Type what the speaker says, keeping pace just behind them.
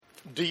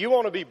Do you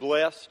want to be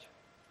blessed?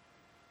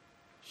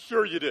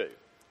 Sure you do.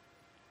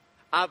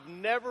 I've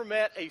never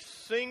met a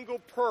single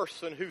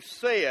person who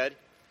said,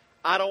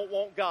 I don't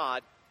want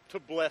God to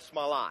bless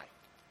my life.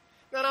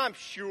 Now, I'm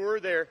sure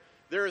there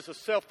is a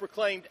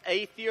self-proclaimed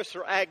atheist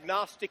or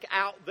agnostic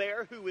out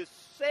there who has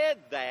said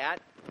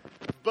that,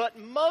 but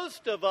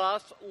most of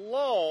us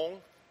long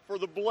for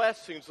the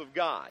blessings of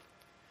God.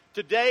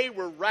 Today,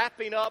 we're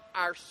wrapping up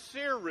our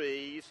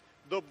series,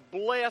 The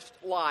Blessed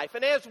Life.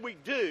 And as we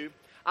do,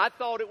 I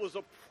thought it was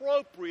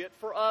appropriate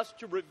for us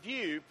to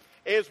review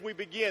as we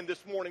begin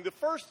this morning. The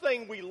first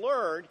thing we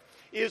learned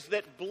is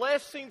that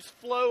blessings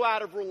flow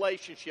out of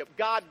relationship.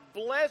 God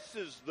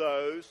blesses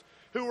those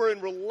who are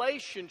in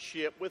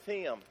relationship with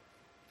Him.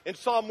 In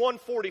Psalm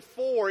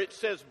 144, it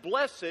says,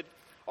 "Blessed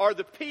are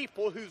the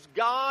people whose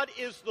God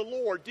is the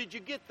Lord." Did you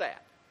get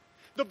that?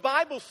 The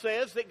Bible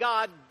says that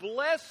God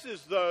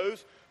blesses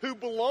those who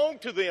belong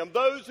to them,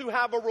 those who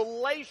have a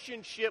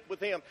relationship with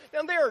Him.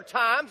 Now, there are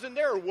times and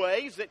there are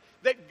ways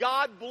that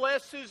God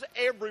blesses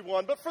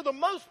everyone, but for the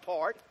most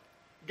part,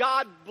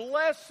 God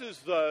blesses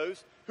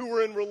those who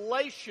are in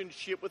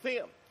relationship with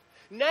Him.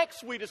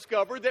 Next, we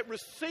discover that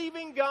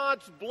receiving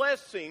God's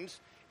blessings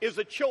is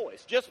a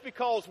choice. Just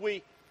because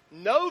we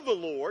know the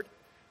Lord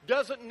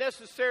doesn't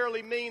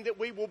necessarily mean that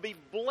we will be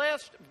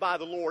blessed by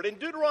the Lord. In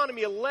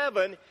Deuteronomy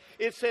 11,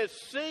 it says,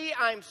 "See,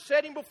 I'm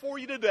setting before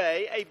you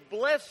today a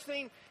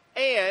blessing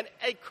and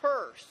a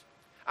curse."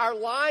 Our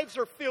lives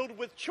are filled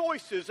with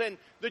choices, and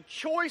the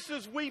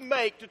choices we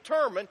make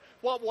determine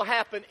what will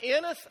happen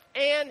in us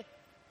and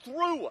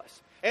through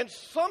us. And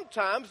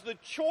sometimes the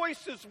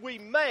choices we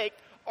make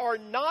are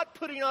not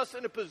putting us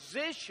in a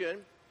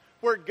position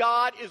where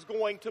God is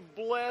going to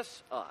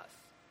bless us.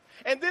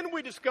 And then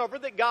we discover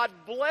that God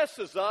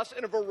blesses us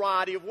in a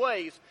variety of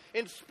ways.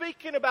 In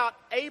speaking about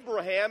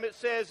Abraham, it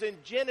says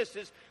in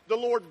Genesis, the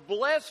Lord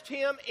blessed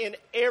him in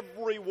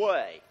every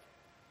way.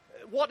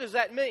 What does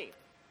that mean?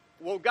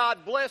 Well,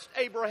 God blessed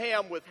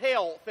Abraham with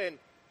health and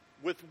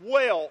with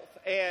wealth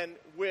and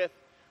with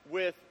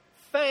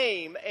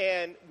fame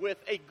and with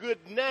a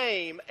good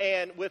name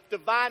and with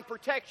divine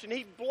protection.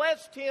 He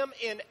blessed him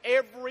in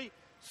every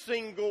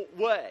single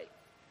way.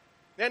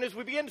 And as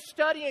we begin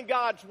studying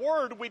God's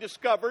Word, we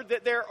discovered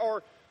that there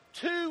are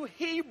two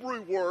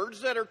Hebrew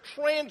words that are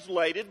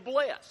translated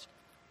blessed.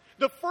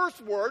 The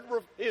first word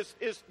is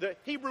the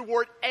Hebrew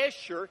word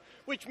esher,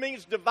 which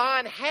means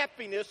divine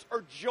happiness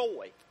or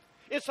joy.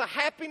 It's a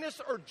happiness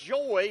or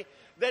joy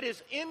that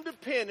is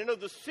independent of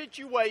the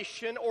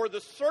situation or the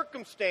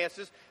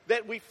circumstances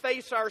that we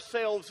face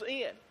ourselves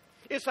in.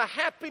 It's a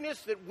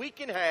happiness that we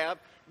can have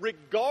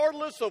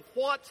regardless of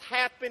what's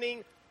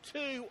happening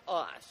to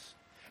us.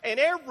 And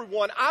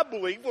everyone, I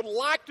believe, would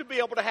like to be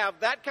able to have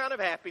that kind of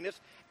happiness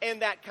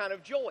and that kind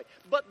of joy.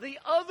 But the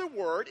other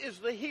word is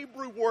the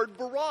Hebrew word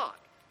barak.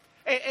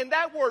 And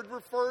that word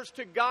refers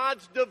to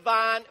God's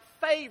divine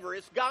favor.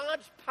 It's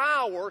God's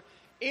power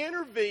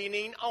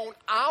intervening on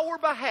our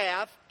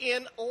behalf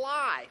in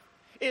life.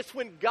 It's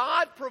when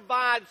God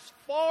provides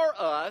for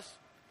us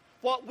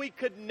what we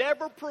could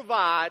never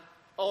provide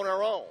on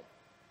our own.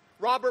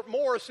 Robert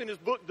Morris, in his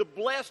book, The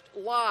Blessed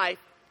Life,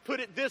 put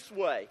it this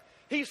way.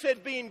 He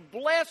said, being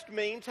blessed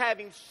means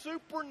having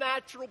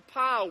supernatural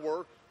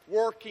power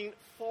working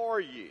for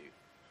you.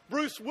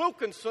 Bruce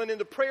Wilkinson, in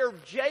the prayer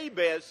of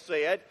Jabez,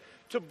 said,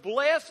 to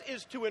bless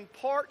is to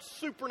impart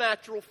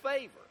supernatural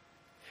favor.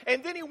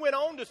 And then he went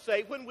on to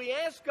say, when we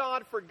ask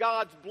God for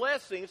God's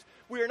blessings,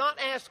 we are not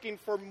asking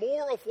for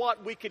more of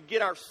what we could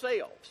get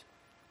ourselves.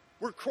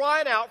 We're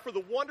crying out for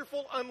the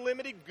wonderful,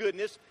 unlimited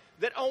goodness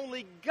that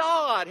only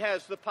God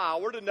has the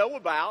power to know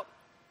about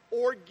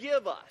or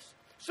give us.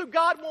 So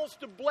God wants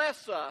to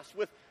bless us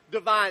with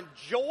divine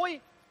joy,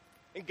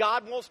 and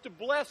God wants to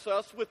bless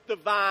us with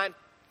divine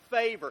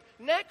favor.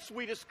 Next,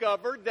 we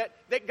discovered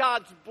that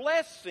God's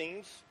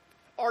blessings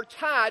are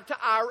tied to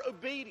our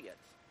obedience.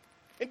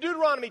 In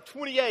Deuteronomy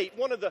 28,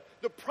 one of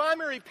the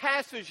primary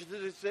passages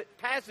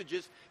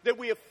that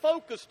we have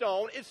focused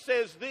on, it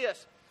says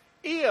this,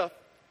 if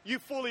you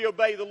fully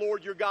obey the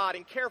Lord your God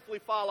and carefully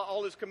follow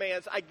all His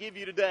commands I give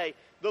you today,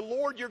 the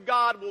Lord your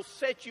God will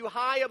set you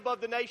high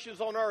above the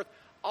nations on earth.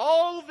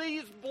 All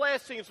these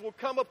blessings will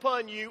come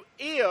upon you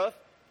if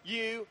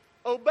you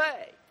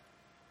obey.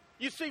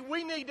 You see,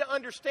 we need to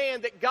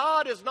understand that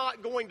God is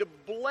not going to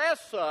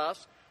bless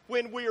us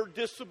when we are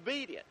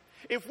disobedient.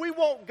 If we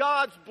want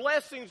God's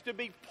blessings to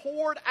be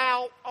poured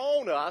out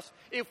on us,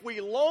 if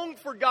we long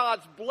for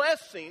God's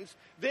blessings,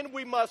 then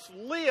we must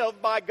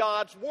live by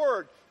God's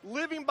Word.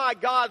 Living by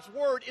God's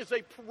Word is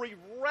a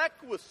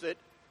prerequisite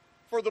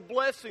for the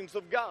blessings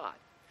of God.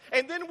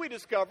 And then we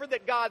discover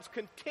that God's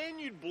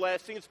continued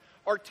blessings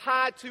are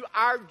tied to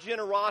our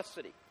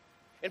generosity.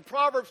 In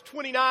Proverbs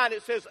 29,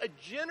 it says, a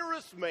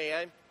generous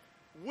man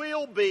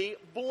will be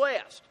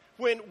blessed.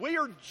 When we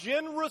are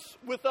generous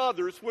with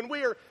others, when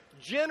we are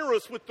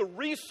generous with the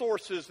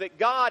resources that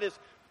God has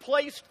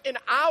placed in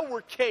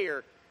our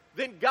care,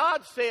 then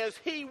God says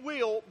He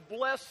will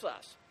bless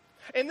us.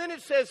 And then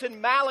it says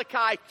in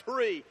Malachi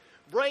 3,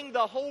 Bring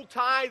the whole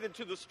tithe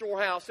into the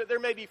storehouse, that there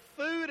may be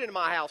food in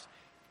my house.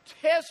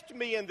 Test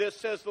me in this,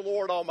 says the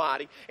Lord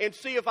Almighty, and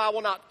see if I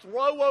will not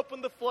throw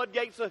open the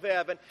floodgates of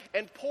heaven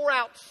and pour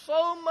out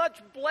so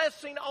much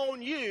blessing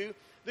on you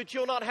that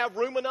you'll not have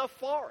room enough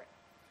for it.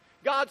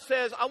 God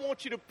says, I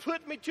want you to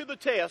put me to the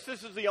test.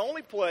 This is the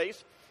only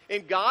place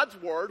in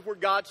God's Word where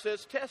God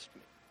says, test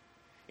me.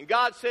 And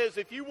God says,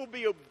 if you will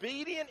be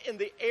obedient in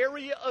the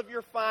area of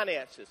your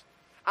finances,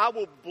 I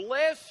will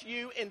bless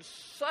you in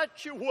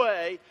such a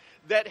way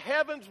that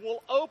heavens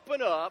will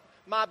open up,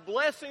 my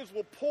blessings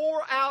will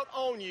pour out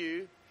on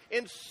you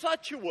in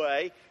such a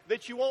way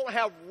that you won't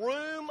have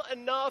room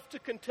enough to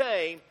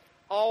contain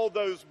all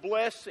those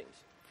blessings.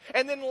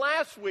 And then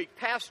last week,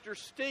 Pastor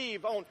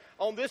Steve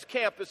on this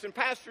campus and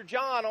Pastor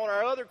John on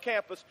our other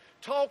campus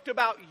talked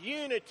about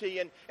unity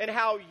and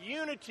how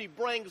unity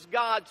brings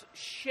God's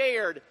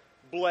shared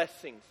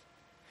blessings.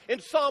 In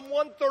Psalm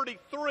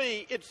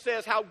 133, it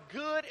says how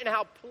good and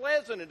how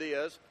pleasant it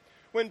is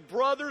when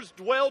brothers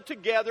dwell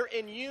together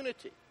in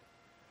unity.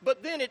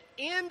 But then it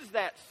ends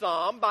that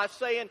psalm by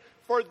saying,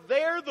 for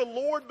there the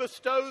Lord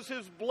bestows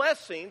his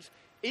blessings,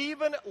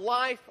 even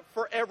life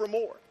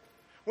forevermore.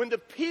 When the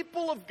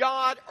people of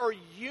God are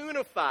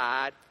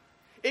unified,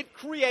 it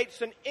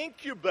creates an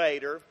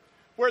incubator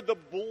where the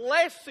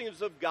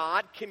blessings of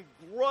God can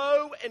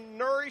grow and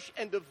nourish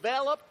and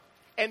develop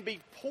and be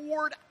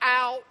poured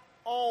out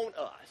on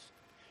us.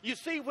 You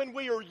see, when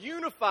we are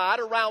unified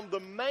around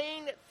the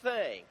main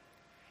thing,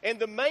 and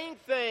the main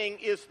thing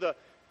is the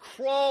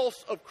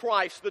cross of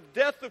Christ, the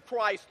death of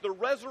Christ, the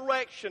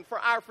resurrection for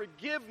our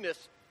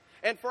forgiveness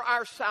and for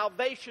our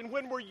salvation,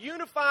 when we're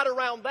unified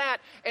around that,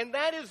 and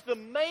that is the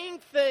main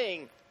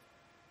thing,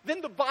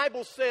 then the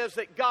Bible says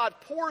that God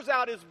pours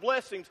out his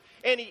blessings,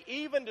 and he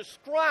even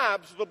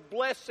describes the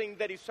blessing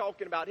that he's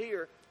talking about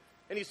here,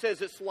 and he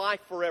says it's life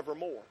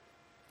forevermore.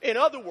 In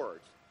other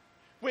words,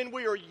 when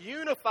we are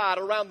unified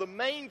around the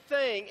main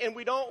thing and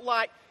we don't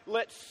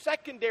let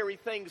secondary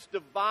things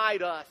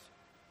divide us,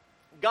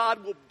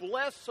 God will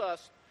bless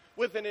us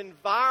with an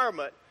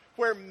environment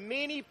where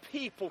many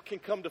people can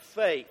come to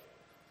faith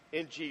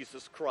in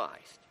Jesus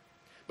Christ.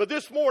 But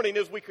this morning,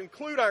 as we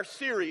conclude our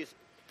series,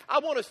 I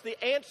want us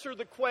to answer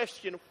the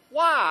question,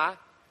 why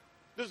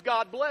does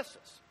God bless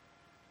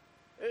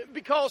us?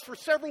 Because for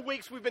several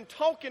weeks we've been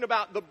talking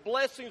about the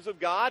blessings of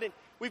God, and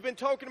we've been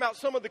talking about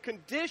some of the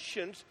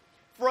conditions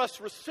for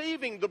us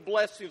receiving the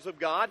blessings of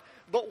God.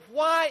 But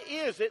why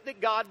is it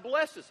that God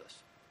blesses us?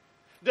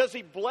 Does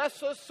he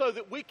bless us so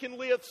that we can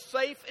live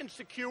safe and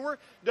secure?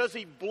 Does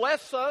he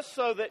bless us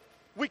so that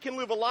we can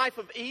live a life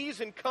of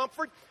ease and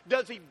comfort?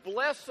 Does he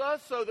bless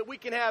us so that we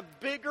can have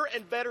bigger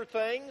and better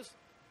things?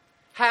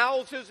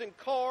 Houses and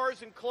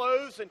cars and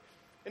clothes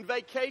and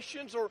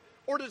vacations?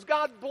 Or does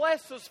God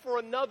bless us for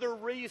another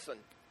reason?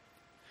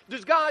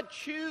 Does God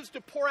choose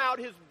to pour out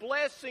his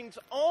blessings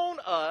on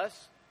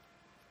us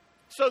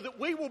so that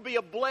we will be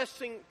a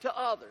blessing to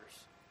others?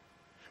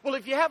 Well,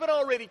 if you haven't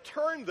already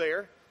turned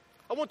there,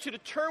 I want you to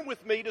turn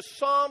with me to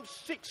Psalm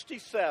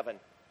 67.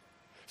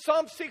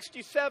 Psalm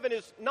 67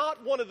 is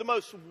not one of the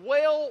most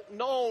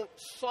well-known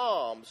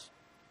psalms,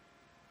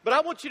 but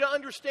I want you to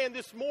understand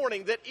this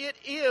morning that it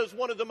is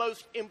one of the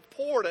most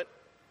important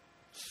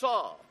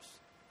psalms.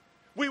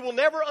 We will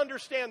never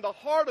understand the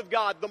heart of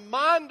God, the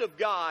mind of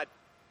God,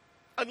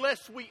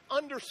 unless we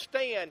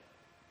understand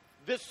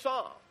this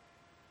psalm.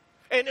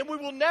 And we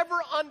will never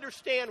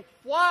understand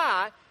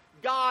why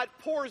God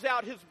pours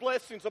out his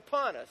blessings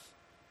upon us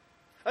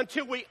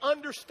until we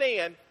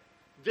understand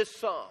this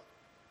psalm.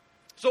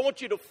 So I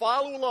want you to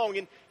follow along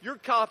in your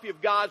copy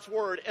of God's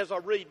Word as I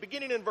read,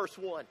 beginning in verse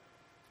 1.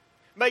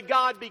 May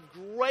God be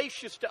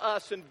gracious to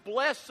us and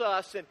bless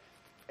us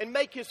and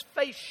make his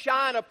face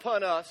shine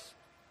upon us,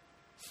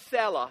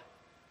 Selah.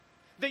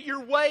 That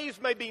your ways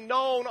may be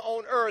known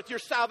on earth, your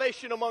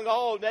salvation among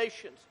all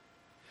nations.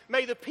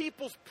 May the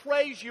peoples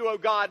praise you, O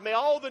God. May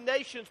all the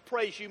nations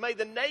praise you. May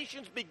the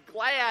nations be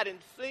glad and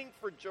sing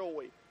for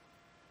joy.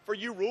 For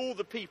you rule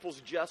the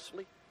peoples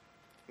justly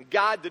and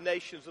guide the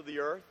nations of the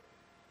earth.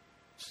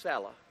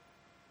 Selah.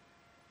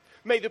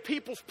 May the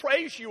peoples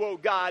praise you, O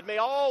God. May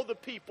all the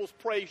peoples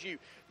praise you.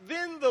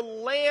 Then the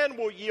land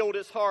will yield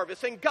its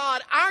harvest. And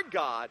God, our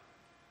God,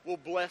 will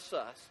bless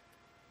us.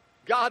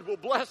 God will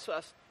bless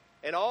us.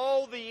 And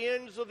all the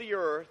ends of the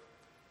earth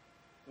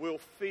will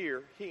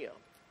fear him.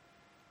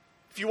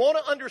 If you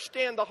want to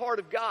understand the heart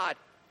of God,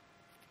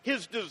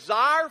 his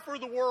desire for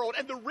the world,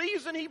 and the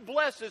reason he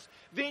blesses,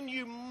 then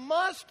you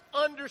must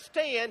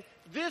understand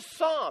this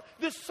psalm.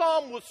 This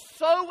psalm was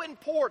so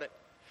important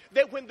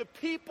that when the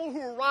people who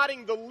were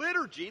writing the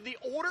liturgy, the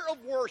order of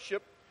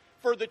worship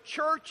for the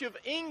Church of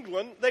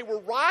England, they were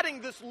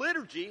writing this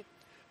liturgy,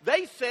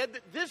 they said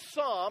that this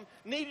psalm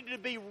needed to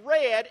be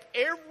read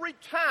every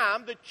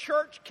time the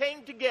church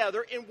came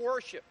together in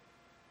worship.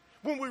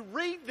 When we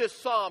read this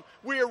psalm,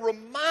 we are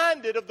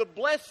reminded of the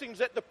blessings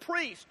that the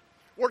priest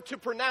were to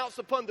pronounce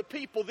upon the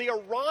people. The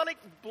Aaronic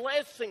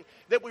blessing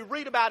that we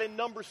read about in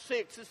number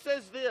 6. It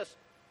says this,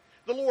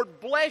 the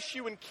Lord bless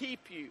you and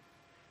keep you.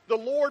 The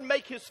Lord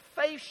make his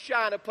face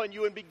shine upon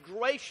you and be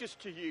gracious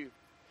to you.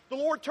 The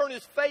Lord turn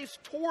his face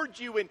towards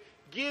you and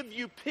give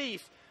you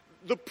peace.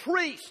 The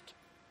priest,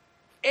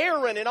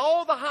 Aaron, and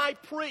all the high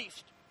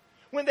priests,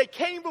 when they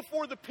came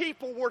before the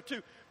people, were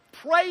to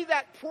pray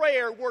that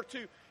prayer, were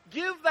to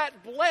give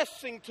that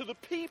blessing to the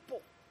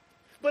people.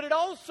 But it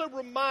also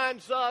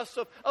reminds us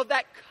of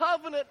that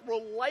covenant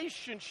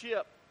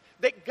relationship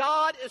that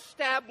God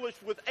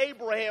established with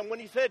Abraham when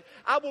he said,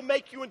 I will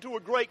make you into a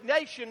great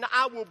nation,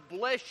 I will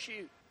bless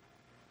you.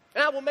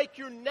 And I will make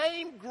your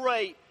name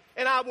great,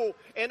 and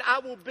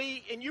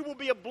you will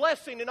be a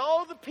blessing, and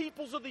all the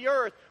peoples of the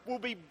earth will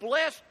be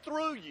blessed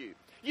through you.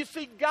 You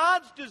see,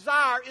 God's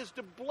desire is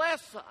to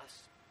bless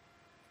us.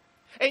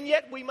 And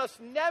yet we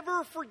must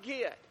never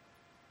forget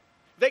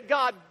that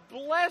God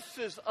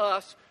blesses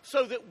us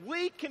so that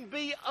we can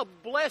be a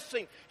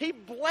blessing. He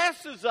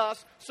blesses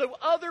us so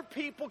other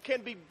people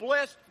can be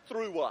blessed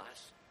through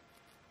us.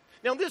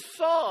 Now, this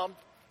psalm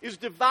is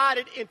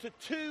divided into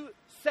two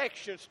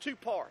sections, two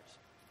parts.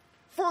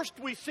 First,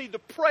 we see the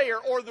prayer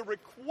or the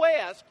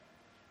request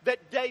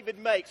that David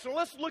makes. So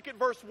let's look at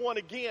verse 1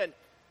 again,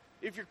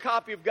 if your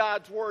copy of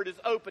God's Word is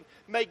open.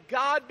 May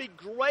God be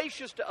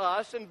gracious to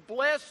us and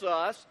bless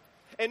us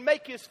and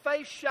make his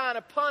face shine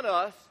upon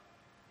us.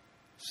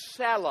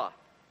 Selah.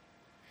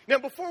 Now,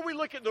 before we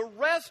look at the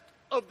rest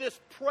of this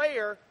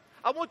prayer,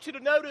 I want you to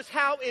notice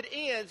how it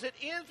ends. It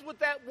ends with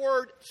that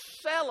word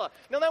Selah.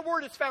 Now, that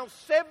word is found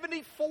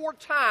 74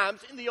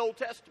 times in the Old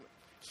Testament,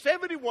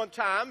 71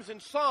 times in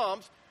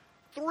Psalms,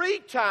 3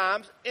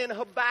 times in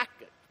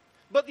Habakkuk.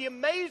 But the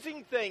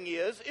amazing thing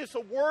is, it's a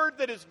word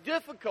that is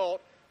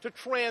difficult to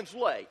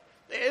translate.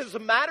 As a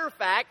matter of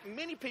fact,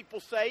 many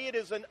people say it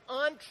is an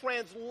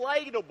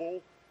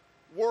untranslatable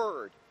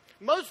word.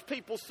 Most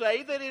people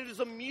say that it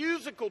is a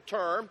musical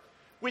term,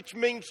 which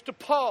means to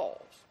pause.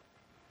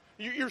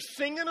 You're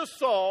singing a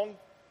song,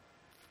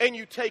 and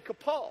you take a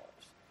pause.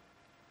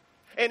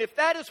 And if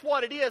that is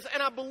what it is,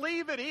 and I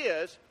believe it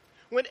is,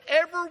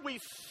 whenever we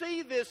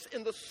see this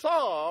in the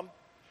psalm,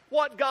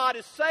 what God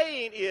is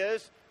saying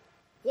is,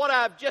 what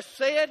I've just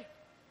said,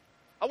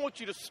 I want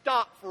you to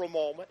stop for a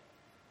moment,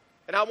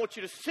 and I want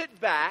you to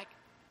sit back,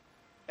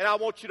 and I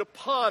want you to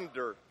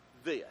ponder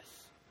this.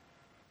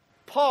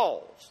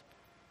 Pause.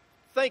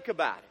 Think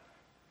about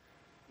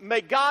it.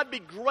 May God be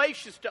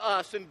gracious to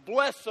us and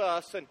bless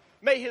us, and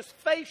may his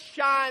face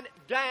shine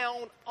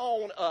down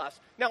on us.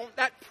 Now,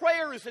 that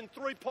prayer is in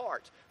 3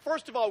 parts.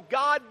 First of all,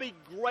 God be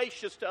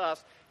gracious to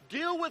us.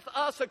 Deal with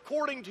us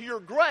according to your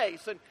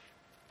grace.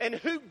 And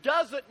who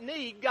doesn't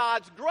need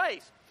God's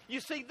grace? You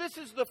see, this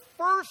is the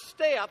first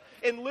step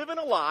in living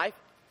a life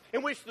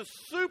in which the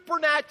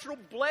supernatural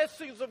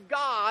blessings of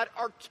God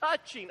are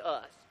touching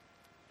us.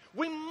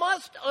 We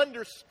must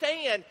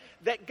understand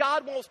that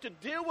God wants to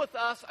deal with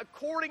us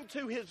according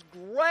to his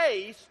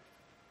grace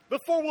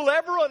before we'll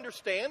ever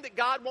understand that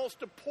God wants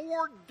to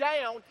pour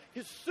down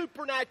his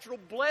supernatural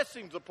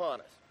blessings upon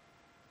us.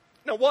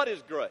 Now, what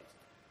is grace?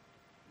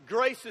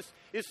 Grace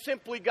is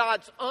simply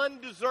God's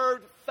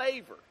undeserved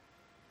favor.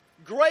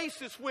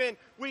 Grace is when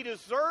we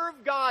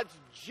deserve God's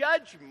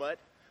judgment,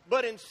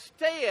 but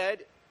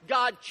instead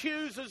God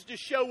chooses to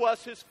show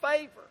us his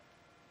favor.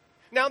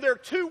 Now, there are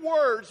 2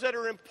 words that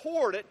are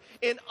important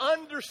in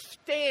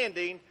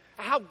understanding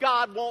how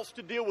God wants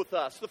to deal with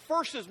us. The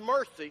first is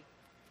mercy.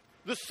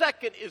 The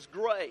second is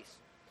grace.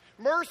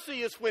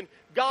 Mercy is when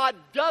God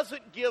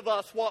doesn't give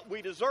us what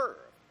we deserve.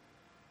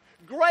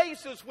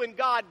 Grace is when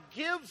God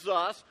gives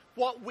us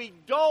what we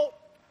don't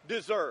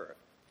deserve.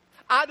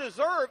 I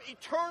deserve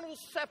eternal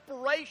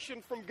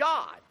separation from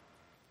God,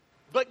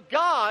 but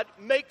God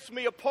makes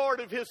me a part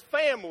of his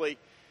family.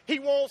 He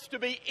wants to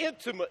be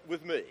intimate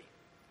with me.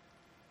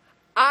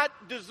 I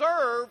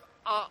deserve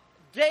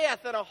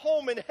death and a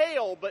home in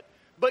hell,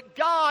 but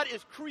God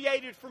has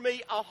created for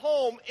me a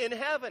home in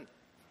heaven.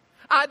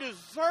 I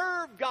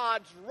deserve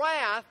God's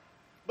wrath,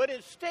 but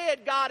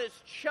instead God has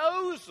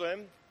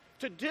chosen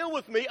to deal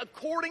with me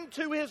according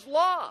to his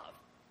love.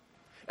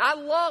 I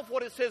love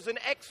what it says in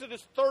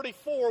Exodus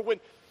 34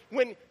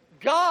 when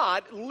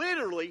God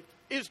literally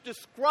is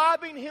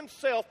describing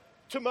himself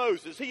to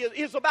Moses. He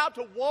is about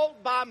to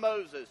walk by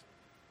Moses.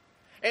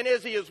 And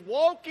as he is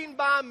walking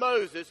by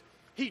Moses,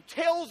 he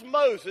tells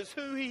Moses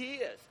who he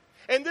is.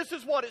 And this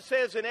is what it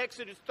says in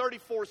Exodus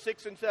 34,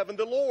 6 and 7.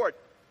 The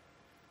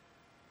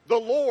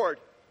Lord,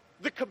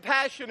 the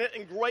compassionate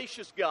and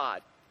gracious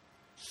God,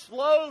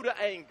 slow to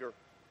anger,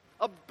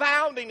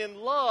 abounding in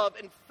love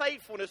and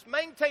faithfulness,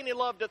 maintaining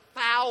love to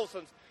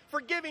thousands,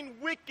 forgiving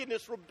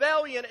wickedness,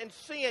 rebellion, and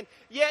sin,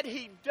 yet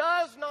he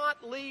does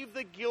not leave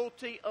the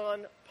guilty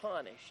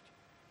unpunished.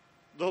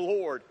 The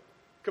Lord,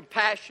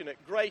 compassionate,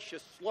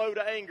 gracious, slow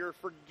to anger,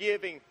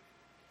 forgiving,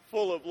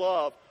 full of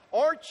love.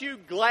 Aren't you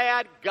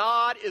glad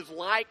God is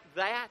like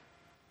that?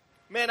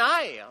 Man,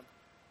 I am.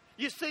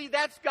 You see,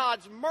 that's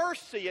God's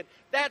mercy and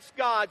that's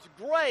God's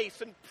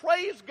grace, and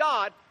praise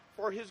God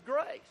for his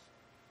grace.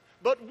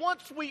 But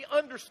once we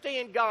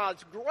understand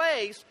God's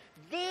grace,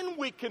 then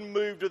we can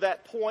move to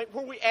that point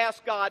where we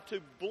ask God to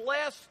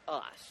bless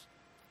us.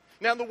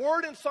 Now, the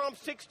word in Psalm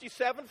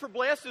 67 for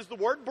blessed is the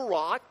word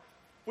barak,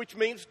 which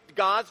means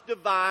God's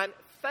divine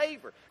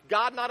favor.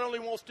 God not only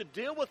wants to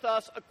deal with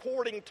us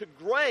according to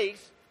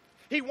grace,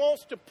 He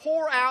wants to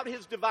pour out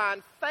His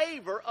divine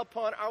favor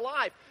upon our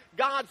life.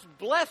 God's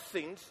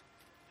blessings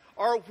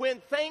are when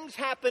things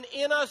happen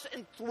in us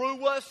and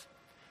through us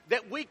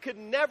that we could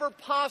never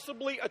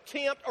possibly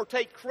attempt or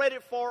take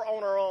credit for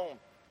on our own.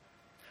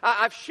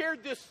 I've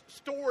shared this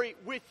story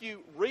with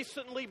you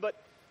recently, but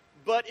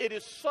it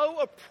is so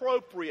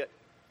appropriate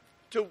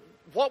to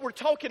what we're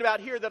talking about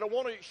here that I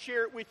want to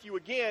share it with you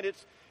again.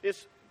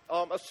 It's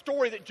a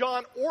story that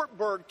John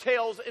Ortberg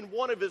tells in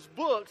one of his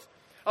books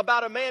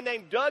about a man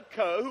named Doug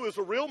Coe, who is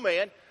a real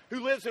man, who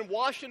lives in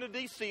Washington,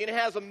 D.C., and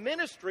has a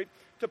ministry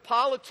to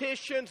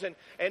politicians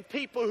and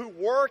people who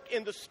work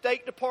in the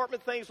State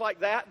Department, things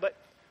like that.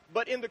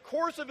 But in the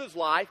course of his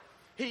life,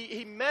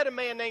 he met a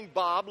man named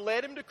Bob,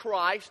 led him to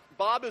Christ.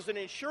 Bob is an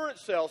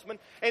insurance salesman,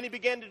 and he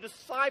began to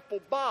disciple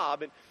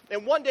Bob.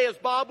 And one day as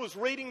Bob was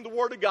reading the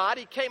Word of God,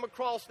 he came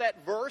across that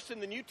verse in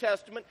the New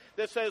Testament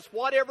that says,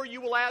 "Whatever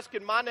you will ask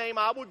in my name,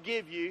 I will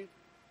give you."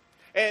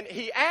 And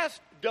he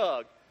asked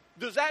Doug,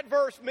 "Does that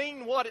verse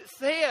mean what it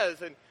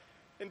says?"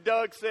 And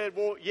Doug said,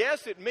 "Well,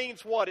 yes, it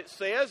means what it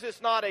says.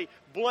 It's not a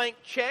blank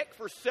check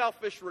for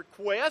selfish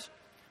request,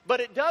 but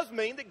it does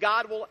mean that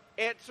God will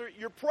answer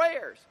your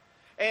prayers."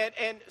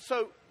 And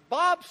so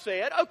Bob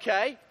said,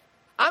 "Okay,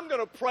 I'm going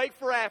to pray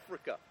for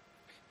Africa."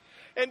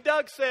 And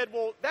Doug said,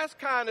 "Well, that's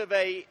kind of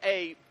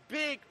a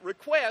big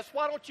request.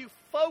 Why don't you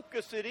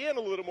focus it in a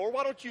little more?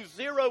 Why don't you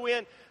zero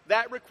in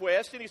that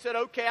request?" And he said,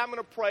 "Okay, I'm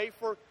going to pray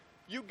for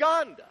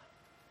Uganda."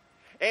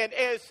 And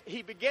as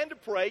he began to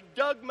pray,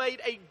 Doug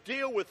made a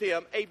deal with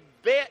him, a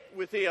bet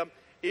with him,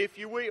 if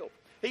you will.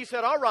 He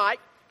said, "All right,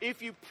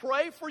 if you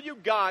pray for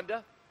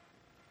Uganda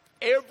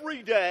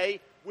every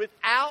day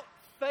without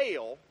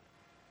fail,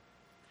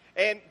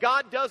 and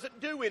God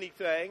doesn't do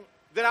anything,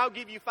 then I'll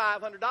give you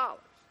 $500.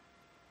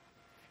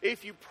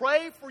 If you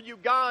pray for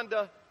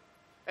Uganda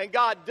and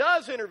God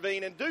does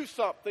intervene and do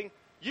something,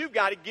 you've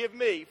got to give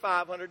me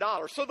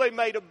 $500. So they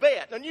made a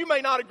bet. And you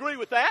may not agree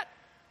with that,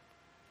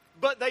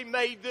 but they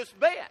made this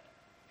bet.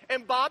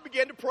 And Bob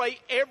began to pray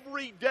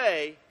every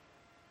day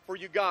for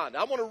Uganda.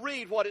 I want to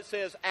read what it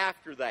says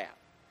after that.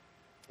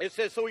 It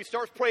says, so he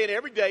starts praying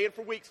every day, and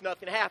for weeks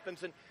nothing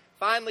happens. And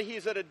finally,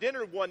 he's at a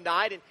dinner one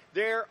night, and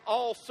they're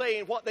all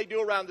saying what they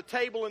do around the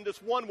table. And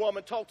this one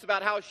woman talks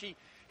about how she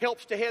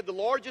helps to head the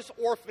largest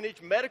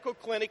orphanage medical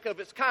clinic of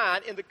its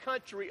kind in the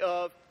country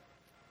of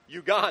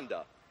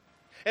Uganda.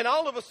 And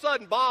all of a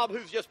sudden, Bob,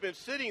 who's just been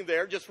sitting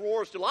there, just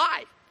roars to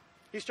life.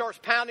 He starts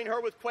pounding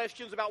her with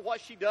questions about what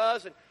she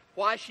does and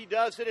why she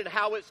does it and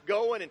how it's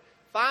going. And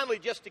finally,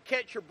 just to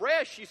catch her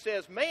breath, she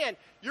says, "Man,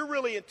 you're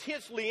really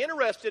intensely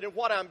interested in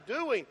what I'm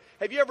doing.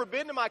 Have you ever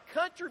been to my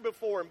country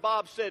before?" And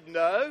Bob said,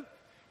 "No."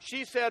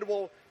 She said,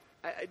 "Well,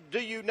 do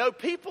you know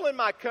people in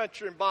my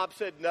country?" And Bob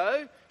said,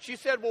 "No." She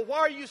said, "Well, why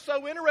are you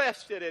so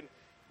interested?" And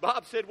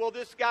Bob said, "Well,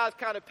 this guy's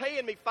kind of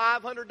paying me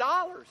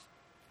 $500.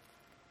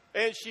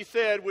 And she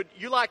said, "Would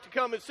you like to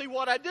come and see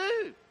what I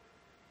do?"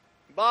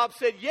 Bob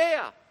said,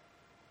 "Yeah."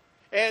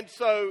 And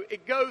so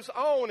it goes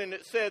on, and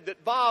it said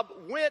that Bob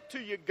went to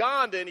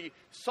Uganda, and he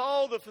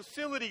saw the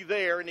facility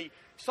there, and he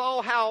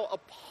saw how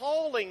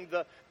appalling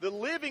the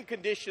living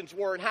conditions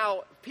were and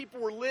how people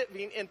were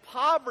living in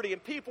poverty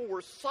and people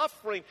were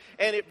suffering,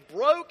 and it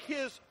broke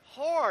his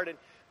heart. And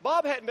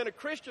Bob hadn't been a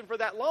Christian for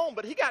that long,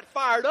 but he got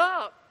fired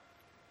up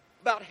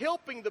about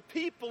helping the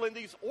people in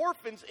these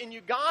orphans in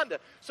Uganda.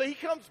 So he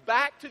comes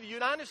back to the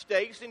United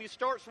States, and he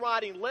starts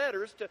writing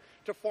letters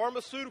to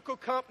pharmaceutical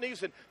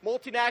companies and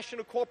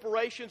multinational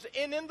corporations.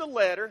 And in the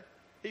letter,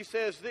 he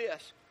says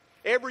this: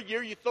 every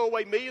year you throw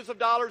away millions of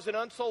dollars in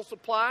unsold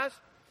supplies,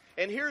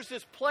 and here's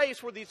this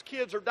place where these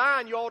kids are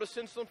dying. You ought to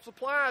send some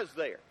supplies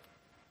there.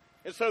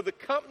 And so the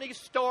companies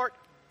start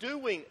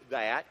doing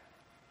that,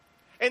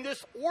 and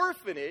this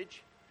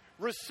orphanage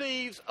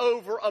receives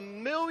over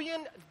 $1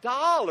 million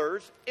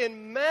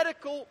in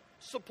medical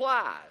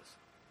supplies.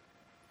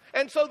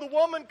 And so the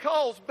woman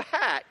calls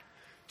back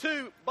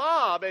to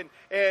Bob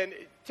and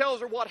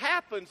tells her what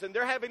happens, and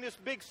they're having this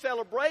big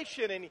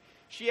celebration, and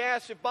she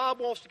asks if Bob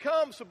wants to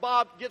come. So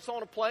Bob gets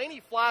on a plane.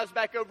 He flies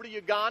back over to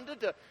Uganda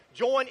to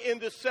join in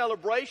this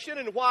celebration,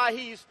 and while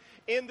he's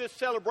in this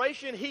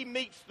celebration, he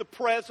meets the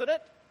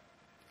president,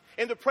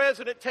 and the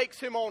president takes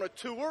him on a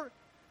tour.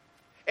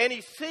 And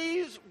he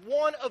sees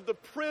one of the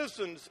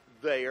prisons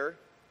there,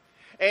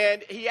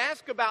 and he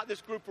asks about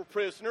this group of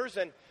prisoners,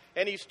 and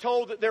he's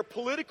told that they're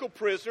political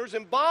prisoners,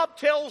 and Bob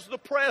tells the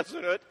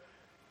president,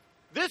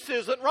 "This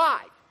isn't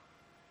right.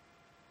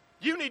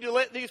 You need to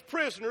let these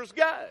prisoners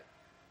go."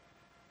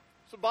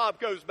 So Bob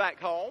goes back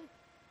home,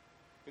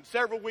 and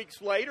several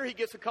weeks later, he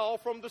gets a call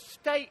from the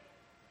State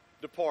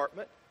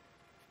Department.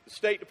 The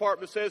State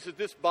Department says, "Is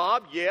this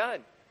Bob?" "Yeah."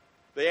 And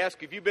they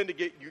ask, "Have you been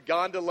to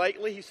Uganda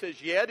lately?" He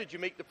says, "Yeah." "Did you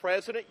meet the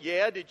president?"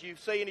 "Yeah." "Did you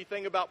say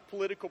anything about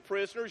political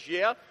prisoners?"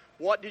 "Yeah."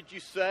 "What did you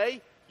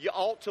say?" "You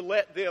ought to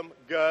let them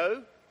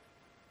go."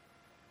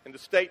 And the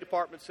State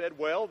Department said,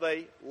 "Well,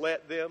 they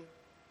let them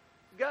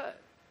go.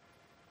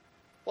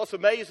 What's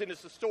amazing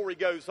as the story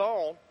goes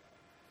on,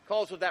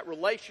 because of that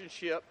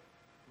relationship,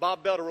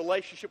 Bob built a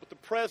relationship with the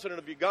president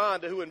of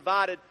Uganda, who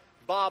invited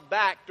Bob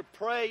back to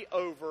pray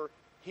over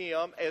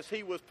him as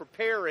he was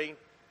preparing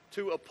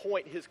to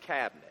appoint his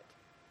cabinet.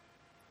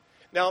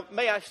 Now,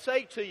 may I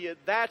say to you,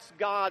 that's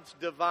God's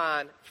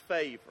divine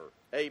favor.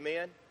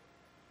 Amen?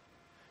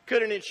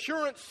 Could an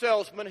insurance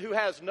salesman who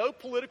has no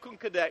political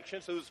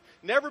connections, who's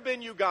never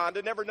been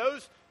Uganda,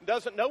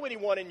 doesn't know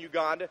anyone in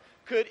Uganda,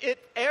 could it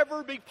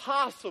ever be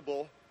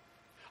possible,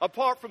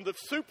 apart from the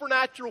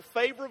supernatural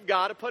favor of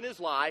God upon his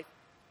life,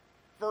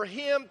 for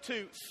him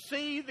to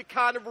see the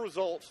kind of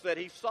results that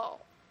he saw?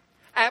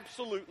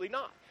 Absolutely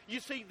not. You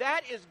see,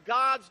 that is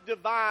God's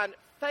divine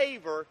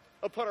favor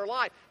upon our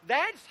life.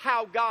 That's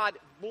how God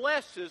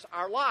blesses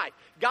our life.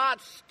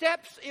 God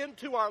steps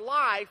into our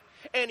life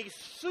and He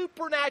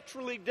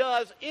supernaturally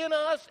does in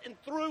us and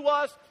through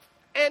us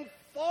and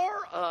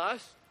for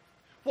us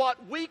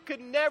what we could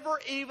never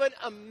even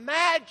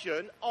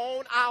imagine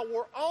on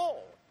our own.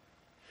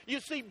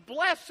 You see,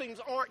 blessings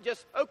aren't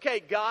just,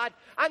 okay, God,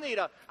 I need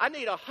a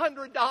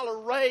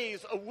 $100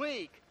 raise a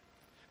week.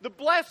 The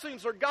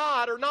blessings of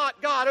God are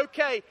not, God,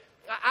 okay,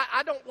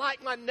 I don't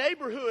like my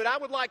neighborhood. I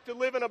would like to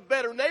live in a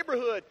better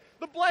neighborhood.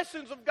 The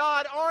blessings of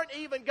God aren't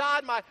even,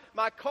 God,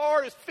 my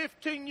car is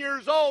 15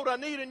 years old. I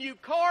need a new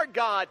car,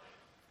 God.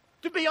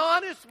 To be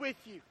honest with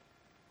you,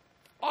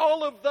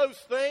 all of those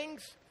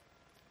things,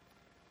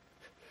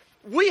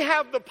 we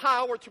have the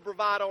power to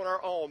provide on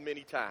our own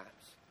many times.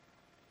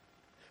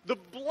 The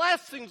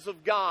blessings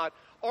of God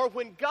are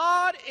when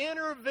God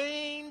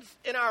intervenes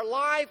in our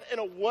life in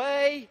a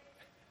way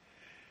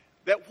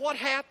that what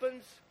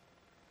happens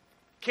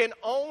can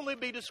only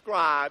be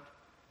described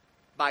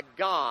by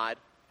God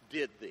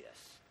did this.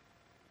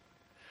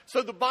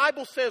 So the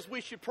Bible says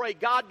we should pray,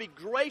 God be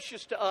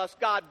gracious to us,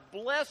 God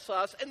bless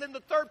us. And then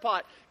the third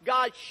part,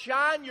 God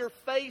shine your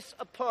face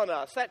upon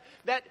us.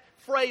 That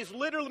phrase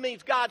literally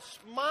means God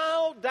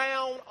smile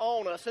down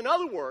on us. In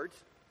other words,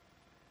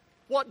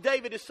 what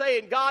David is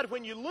saying, God,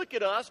 when you look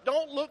at us,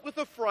 don't look with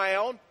a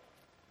frown.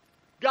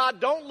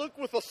 God, don't look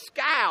with a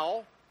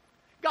scowl.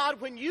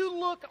 God, when you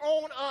look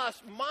on us,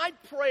 my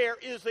prayer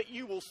is that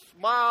you will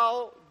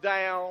smile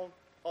down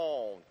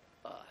on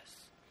us.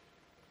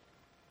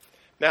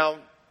 Now,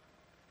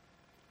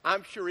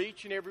 I'm sure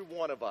each and every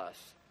one of us,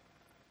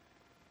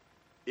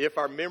 if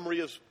our memory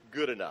is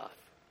good enough,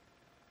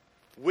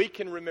 we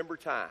can remember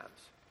times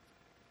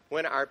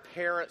when our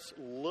parents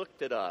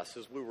looked at us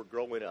as we were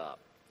growing up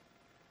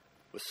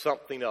with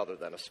something other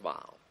than a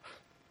smile.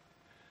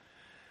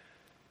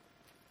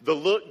 The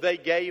look they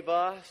gave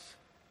us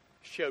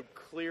showed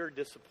clear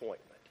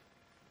disappointment,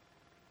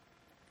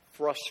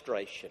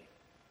 frustration,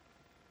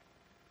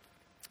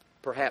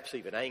 perhaps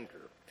even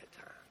anger at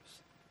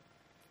times.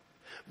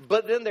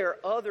 But then there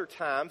are other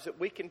times that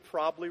we can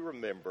probably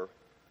remember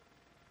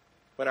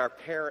when our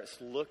parents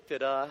looked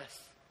at us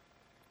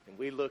and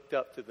we looked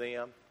up to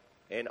them,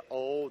 and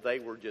oh, they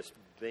were just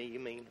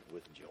beaming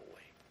with joy.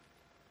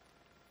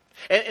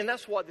 And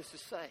that's what this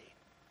is saying.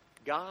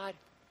 God,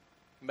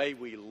 may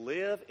we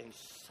live in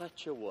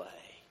such a way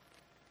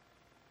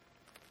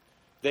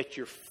that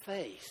your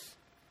face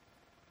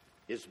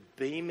is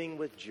beaming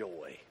with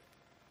joy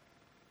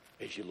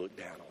as you look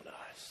down on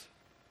us.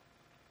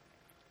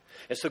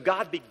 And so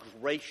God, be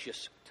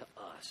gracious to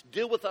us.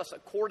 Deal with us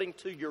according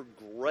to your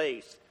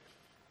grace,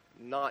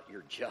 not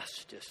your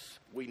justice.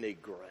 We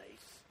need grace.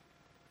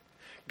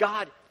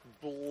 God,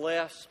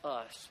 bless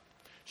us.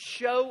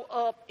 Show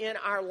up in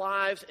our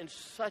lives in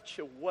such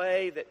a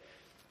way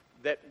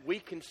that we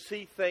can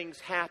see things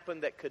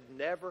happen that could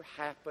never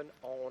happen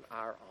on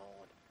our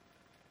own.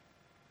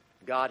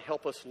 God,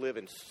 help us live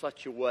in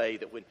such a way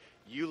that when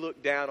you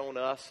look down on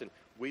us and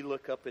we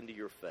look up into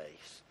your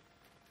face,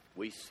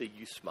 we see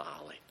you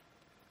smiling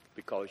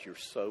because you're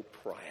so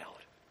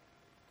proud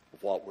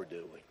of what we're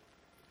doing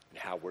and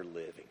how we're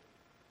living,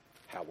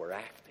 how we're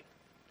acting.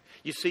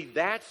 You see,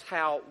 that's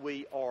how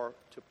we are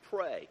to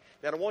pray.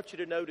 Now, I want you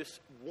to notice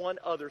one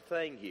other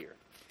thing here.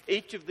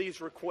 Each of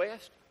these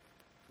requests,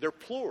 they're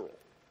plural.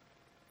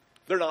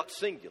 They're not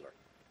singular.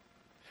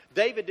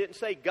 David didn't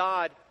say,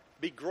 God,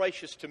 be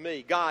gracious to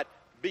me. God,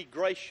 be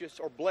gracious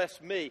or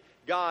bless me.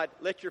 God,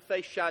 let your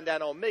face shine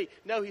down on me.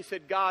 No, he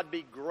said, God,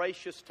 be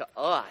gracious to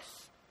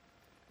us.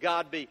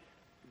 God,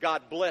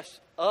 bless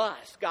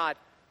us. God,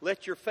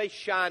 let your face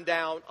shine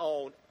down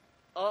on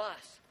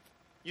us.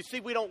 You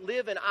see, we don't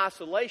live in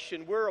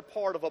isolation. We're a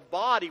part of a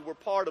body. We're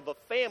part of a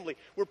family.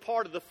 We're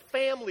part of the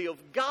family of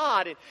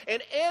God.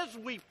 And as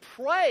we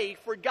pray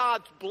for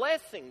God's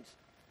blessings,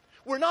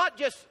 we're not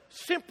just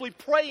simply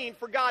praying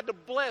for God to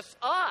bless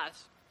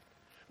us.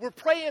 We're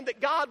praying that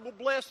God will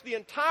bless the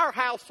entire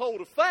household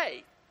of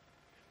faith.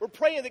 We're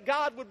praying that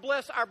God would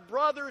bless our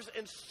brothers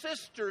and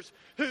sisters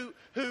who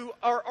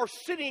are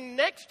sitting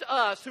next to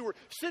us, who are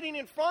sitting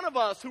in front of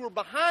us, who are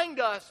behind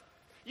us.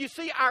 You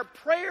see, our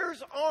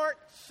prayers aren't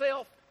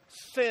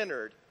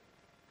self-centered.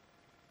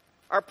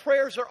 Our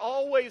prayers are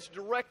always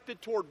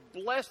directed toward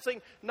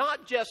blessing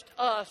not just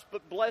us,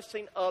 but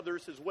blessing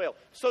others as well.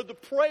 So the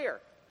prayer,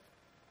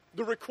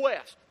 the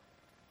request,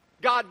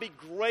 God be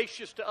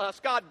gracious to us.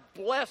 God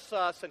bless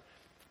us. And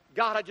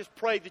God, I just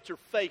pray that your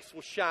face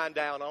will shine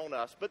down on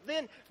us. But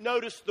then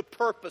notice the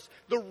purpose,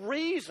 the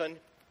reason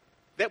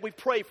that we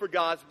pray for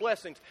God's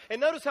blessings. And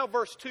notice how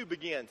verse 2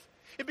 begins.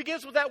 It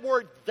begins with that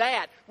word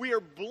that. We are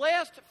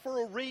blessed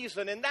for a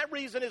reason, and that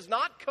reason is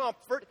not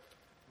comfort,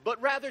 but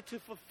rather to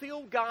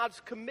fulfill God's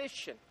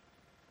commission.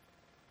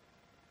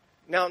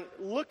 Now,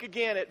 look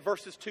again at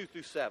verses 2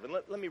 through 7.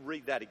 Let me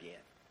read that again.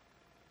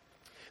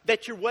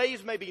 That your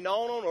ways may be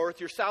known on earth,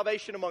 your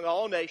salvation among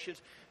all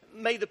nations.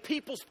 May the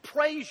peoples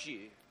praise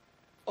you,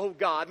 O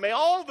God. May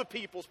all the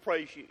peoples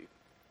praise you.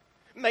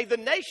 May the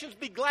nations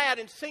be glad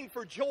and sing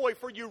for joy,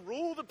 for you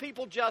rule the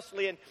people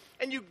justly,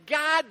 and you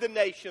guide the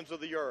nations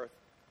of the earth.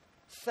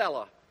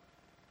 Selah.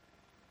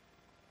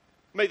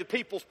 May the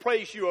peoples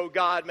praise you, O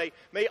God.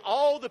 May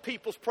all the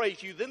peoples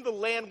praise you. Then the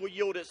land will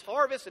yield its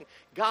harvest, and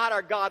God,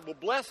 our God, will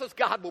bless us.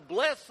 God will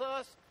bless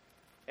us,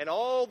 and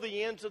all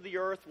the ends of the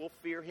earth will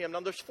fear him. Now,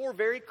 there's 4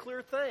 very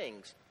clear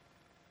things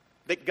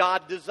that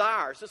God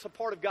desires. This is a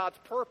part of God's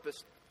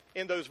purpose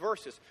in those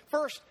verses.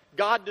 First,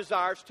 God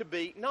desires to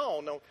be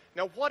known.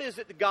 Now, what is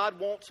it that God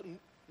wants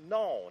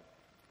known?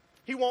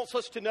 He wants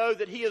us to know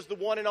that he is the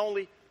one and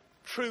only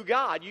true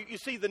God. You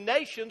see, the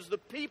nations, the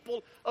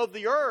people of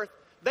the earth,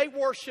 they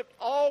worshiped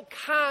all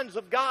kinds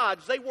of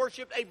gods. They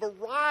worshiped a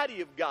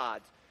variety of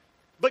gods.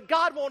 But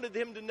God wanted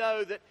them to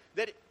know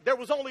that there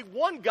was only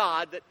one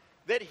God,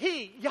 that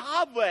he,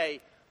 Yahweh,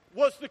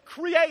 was the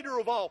creator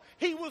of all.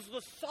 He was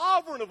the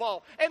sovereign of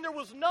all. And there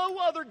was no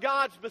other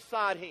gods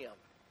beside him.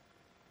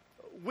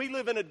 We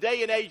live in a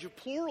day and age of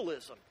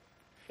pluralism,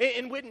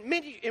 in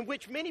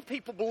which many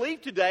people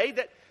believe today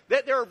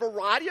that there are a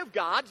variety of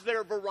gods, there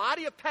are a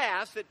variety of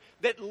paths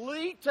that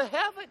lead to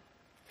heaven.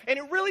 And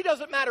it really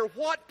doesn't matter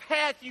what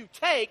path you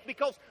take,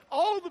 because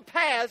all the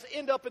paths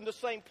end up in the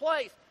same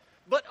place.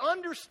 But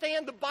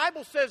understand, the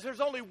Bible says there's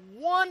only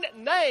one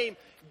name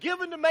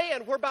given to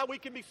man whereby we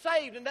can be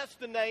saved, and that's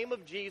the name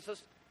of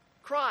Jesus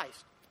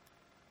Christ.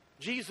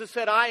 Jesus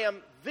said, I am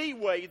the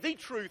way, the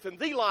truth, and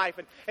the life,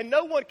 and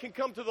no one can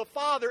come to the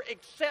Father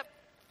except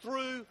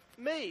through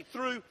me,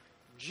 through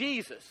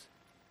Jesus.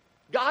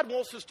 God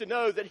wants us to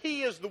know that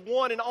he is the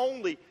one and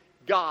only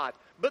God.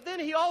 But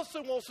then he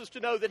also wants us to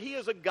know that he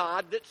is a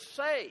God that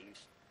saves.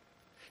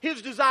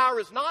 His desire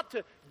is not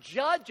to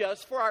judge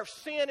us for our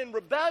sin and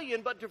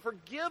rebellion, but to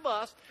forgive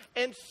us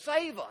and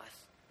save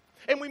us.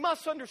 And we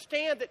must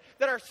understand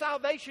that our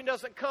salvation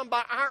doesn't come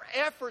by our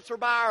efforts or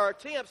by our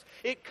attempts.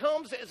 It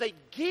comes as a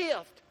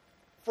gift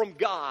from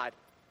God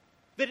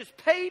that is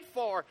paid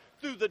for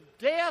through the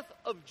death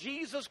of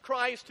Jesus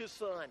Christ, his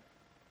Son.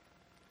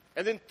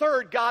 And then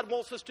third, God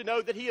wants us to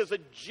know that he is a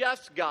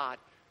just God.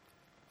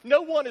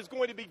 No one is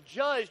going to be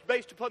judged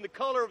based upon the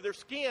color of their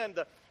skin,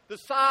 the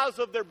size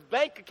of their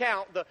bank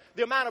account,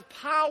 the amount of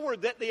power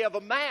that they have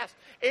amassed.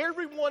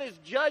 Everyone is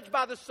judged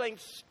by the same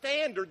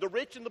standard, the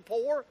rich and the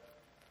poor,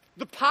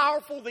 the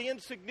powerful, the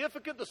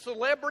insignificant, the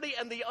celebrity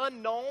and the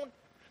unknown,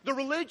 the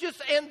religious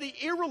and the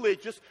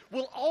irreligious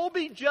will all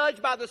be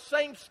judged by the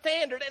same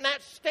standard, and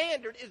that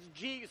standard is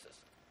Jesus.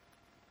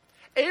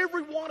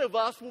 Every one of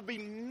us will be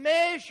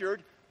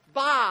measured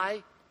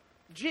by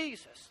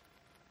Jesus.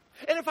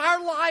 And if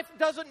our life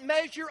doesn't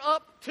measure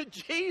up to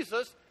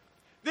Jesus,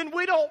 then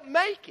we don't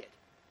make it.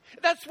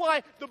 That's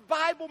why the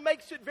Bible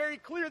makes it very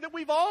clear that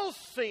we've all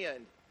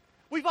sinned.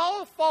 We've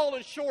all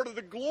fallen short of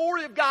the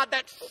glory of God,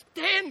 that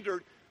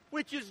standard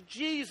which is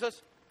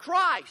Jesus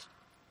Christ.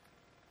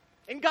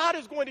 And God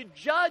is going to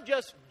judge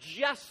us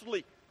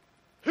justly,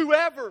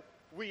 whoever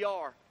we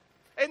are.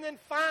 And then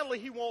finally,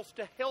 he wants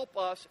to help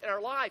us in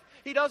our life.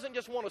 He doesn't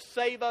just want to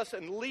save us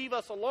and leave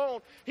us alone.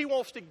 He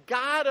wants to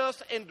guide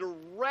us and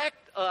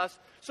direct us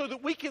so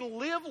that we can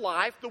live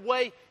life the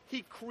way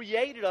he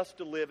created us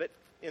to live it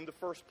in the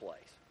first place.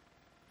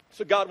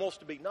 So God wants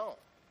to be known.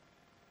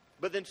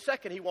 But then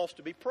second, he wants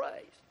to be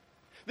praised.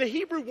 The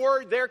Hebrew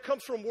word there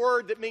comes from a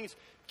word that means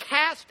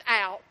cast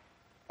out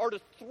or to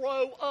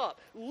throw up.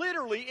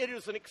 Literally, it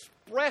is an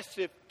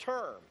expressive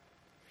term.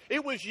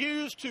 It was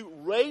used to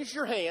raise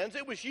your hands.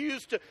 It was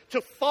used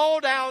to fall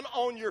down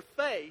on your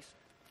face.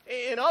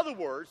 In other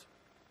words,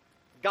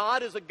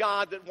 God is a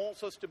God that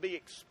wants us to be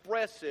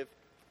expressive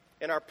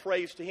in our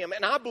praise to him.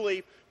 And I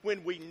believe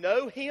when we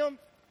know him,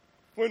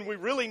 when we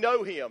really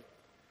know him,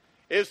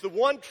 is the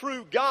one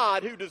true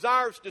God who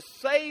desires to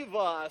save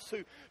us,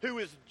 who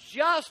is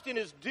just in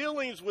his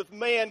dealings with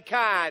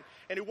mankind,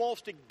 and who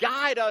wants to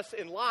guide us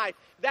in life,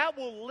 that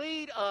will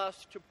lead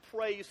us to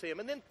praise him.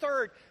 And then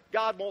third,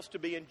 God wants to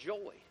be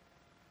enjoyed.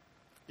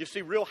 You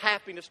see, real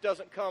happiness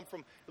doesn't come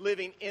from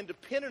living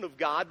independent of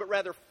God, but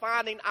rather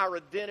finding our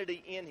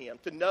identity in him.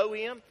 To know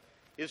him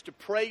is to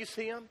praise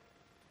him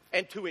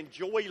and to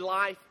enjoy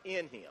life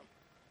in him.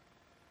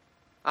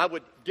 I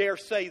would dare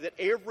say that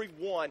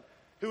everyone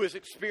who has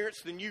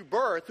experienced the new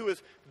birth, who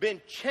has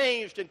been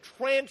changed and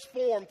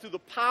transformed through the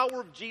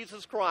power of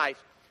Jesus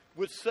Christ,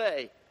 would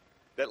say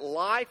that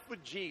life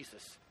with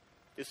Jesus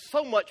is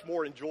so much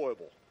more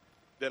enjoyable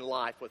than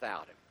life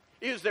without Him.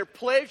 Is there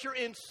pleasure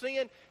in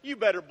sin? You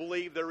better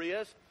believe there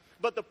is.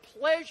 But the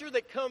pleasure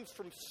that comes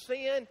from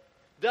sin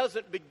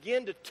doesn't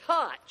begin to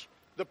touch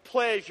the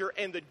pleasure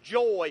and the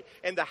joy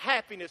and the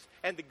happiness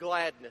and the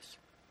gladness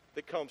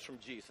that comes from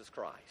Jesus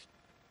Christ.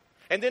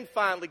 And then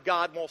finally,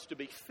 God wants to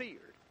be feared.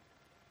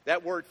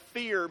 That word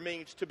fear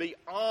means to be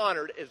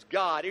honored as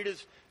God. It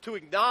is to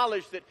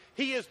acknowledge that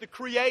He is the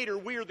Creator,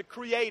 we are the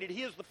created.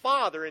 He is the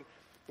Father, and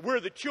we're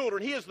the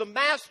children. He is the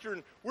Master,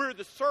 and we're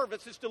the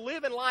servants. It's to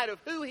live in light of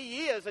who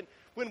He is, and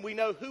when we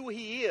know who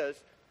He is,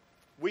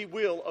 we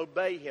will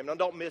obey Him. Now,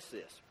 don't miss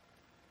this.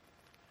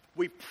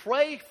 We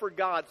pray for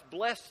God's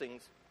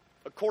blessings,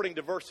 according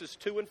to verses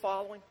 2 and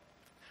following,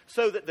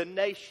 so that the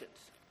nations,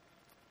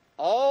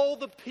 all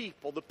the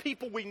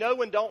people we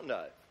know and don't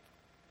know,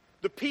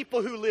 the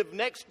people who live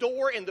next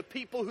door and the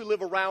people who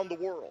live around the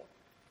world,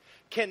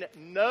 can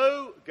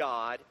know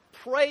God,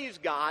 praise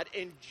God,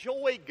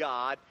 enjoy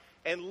God,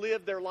 and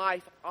live their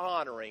life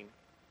honoring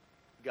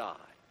God.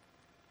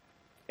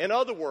 In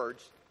other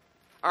words,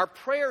 our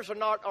prayers are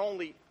not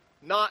only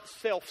not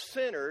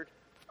self-centered,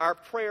 our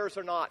prayers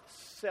are not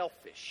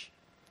selfish.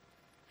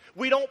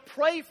 We don't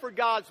pray for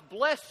God's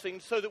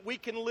blessings so that we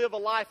can live a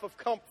life of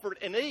comfort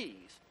and ease.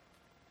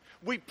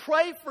 We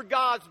pray for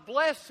God's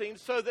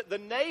blessings so that the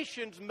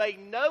nations may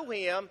know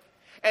Him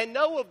and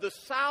know of the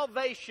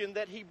salvation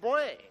that He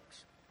brings.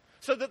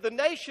 So that the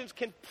nations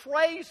can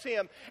praise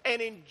Him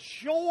and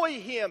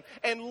enjoy Him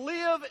and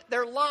live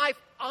their life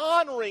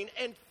honoring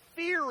and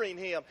fearing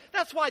Him.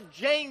 That's why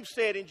James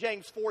said in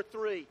James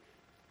 4:3,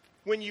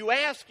 when you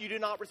ask, you do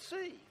not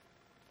receive,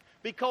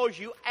 because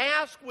you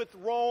ask with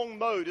wrong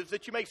motives,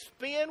 that you may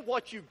spend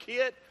what you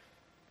get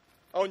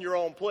on your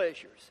own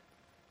pleasures.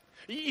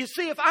 You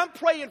see, if I'm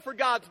praying for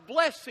God's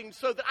blessing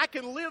so that I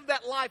can live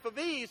that life of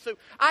ease, so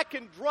I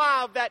can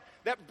drive that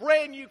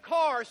brand new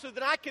car, so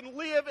that I can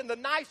live in the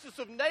nicest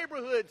of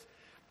neighborhoods,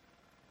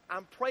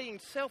 I'm praying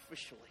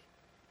selfishly.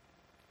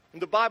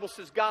 And the Bible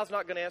says God's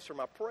not going to answer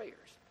my prayers.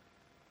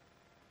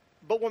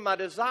 But when my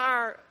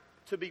desire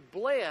to be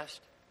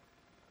blessed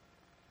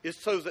is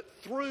so that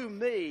through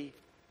me,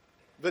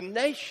 the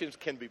nations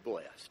can be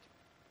blessed,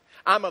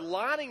 I'm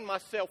aligning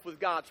myself with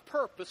God's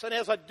purpose, and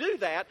as I do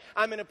that,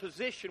 I'm in a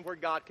position where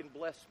God can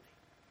bless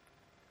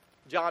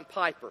me. John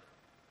Piper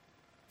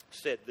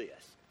said this.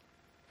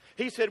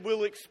 He said,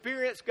 we'll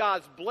experience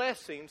God's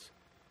blessings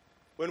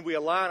when we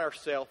align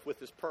ourselves with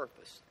His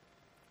purpose.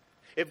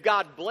 If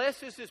God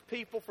blesses His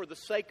people for the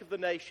sake of the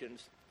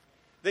nations,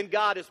 then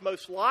God is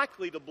most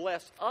likely to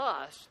bless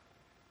us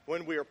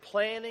when we are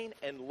planning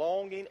and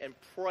longing and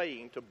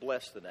praying to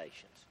bless the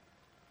nations.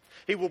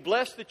 He will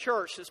bless the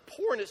church that's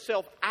pouring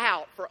itself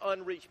out for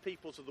unreached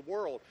peoples of the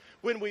world.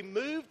 When we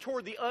move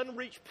toward the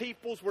unreached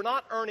peoples, we're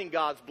not earning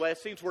God's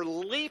blessings. We're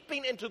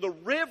leaping into the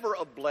river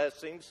of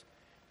blessings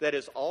that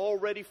is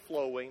already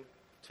flowing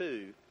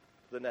to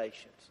the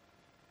nations.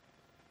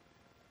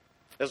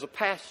 As a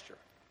pastor,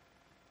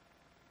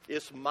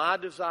 it's my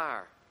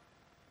desire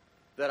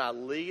that I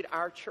lead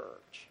our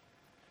church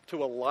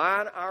to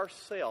align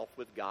ourselves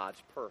with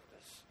God's purpose,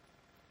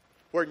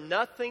 where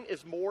nothing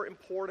is more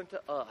important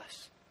to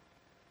us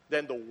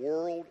than the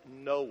world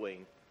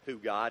knowing who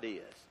God is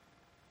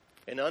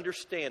and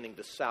understanding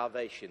the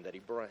salvation that He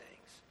brings.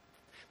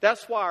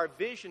 That's why our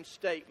vision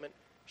statement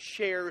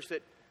shares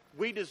that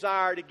we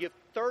desire to give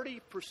 30%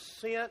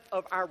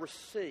 of our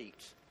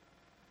receipts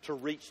to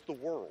reach the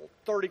world.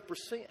 30%.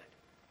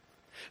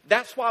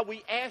 That's why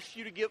we ask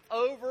you to give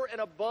over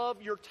and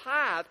above your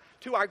tithe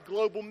to our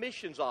global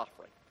missions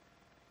offering.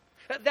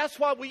 That's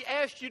why we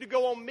asked you to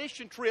go on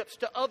mission trips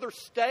to other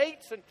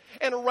states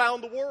and around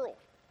the world.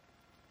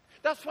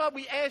 That's why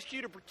we asked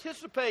you to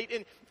participate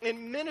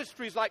in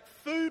ministries like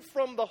Food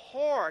from the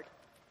Heart,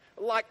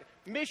 like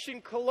Mission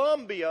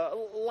Columbia,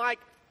 like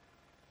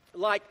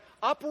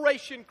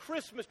Operation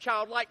Christmas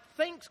Child, like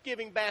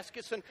Thanksgiving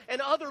Baskets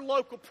and other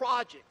local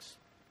projects.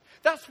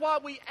 That's why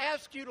we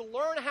ask you to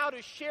learn how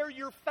to share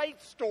your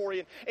faith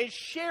story and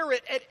share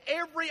it at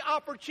every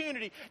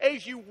opportunity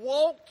as you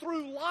walk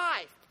through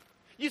life.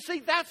 You see,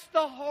 that's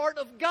the heart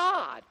of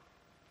God.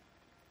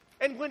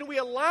 And when we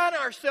align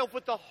ourselves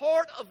with the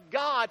heart of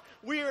God,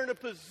 we are in a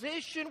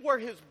position where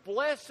His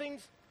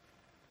blessings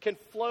can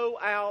flow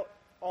out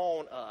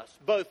on us,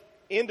 both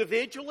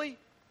individually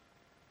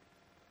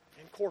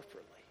and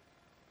corporately.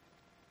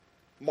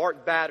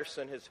 Mark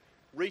Batterson has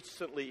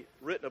recently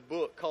written a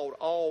book called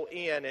All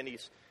In, and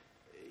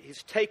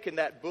he's taken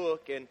that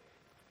book, and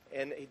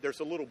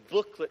there's a little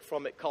booklet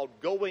from it called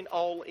Going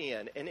All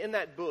In. And in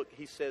that book,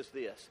 he says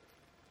this: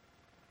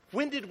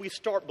 when did we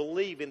start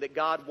believing that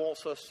God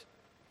wants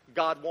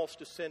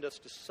to send us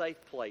to safe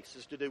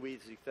places to do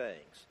easy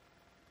things?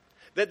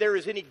 That there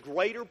is any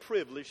greater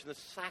privilege than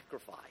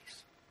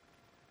sacrifice?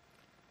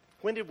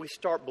 When did we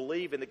start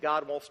believing that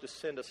God wants to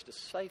send us to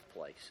safe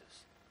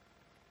places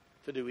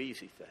to do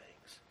easy things?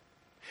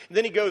 And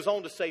then he goes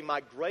on to say,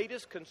 my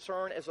greatest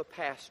concern as a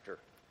pastor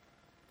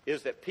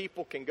is that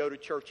people can go to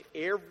church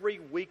every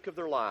week of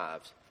their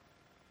lives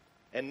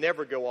and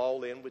never go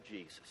all in with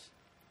Jesus.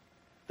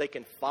 They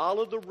can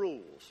follow the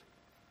rules,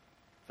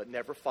 but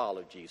never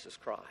follow Jesus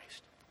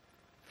Christ.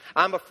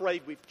 I'm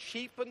afraid we've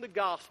cheapened the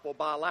gospel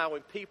by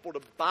allowing people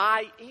to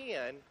buy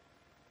in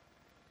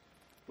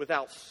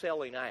without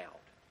selling out.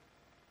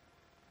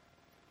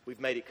 We've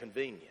made it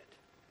convenient,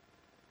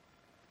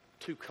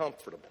 too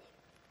comfortable.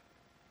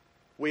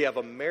 We have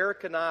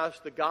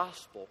Americanized the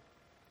gospel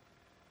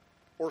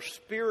or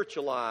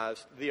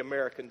spiritualized the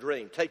American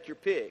dream. Take your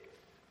pick.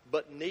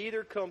 But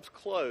neither comes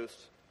close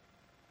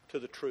to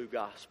the true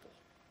gospel.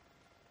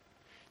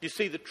 You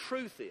see, the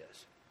truth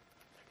is,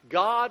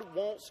 God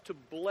wants to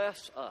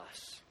bless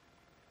us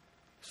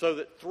so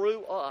that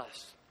through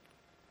us,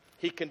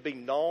 He can be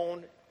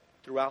known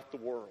throughout the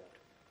world.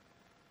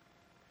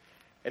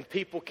 And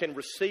people can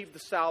receive the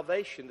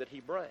salvation that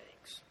He brings.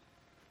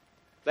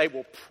 They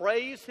will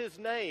praise His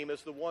name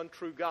as the one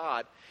true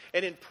God.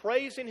 And in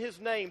praising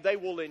His name, they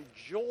will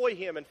enjoy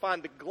Him and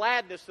find the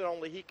gladness that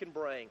only He can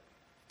bring.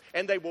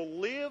 And they will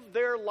live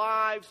their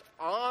lives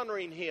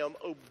honoring Him,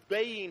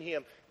 obeying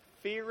Him,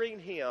 fearing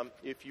Him,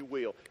 if you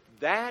will.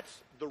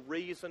 That's the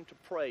reason to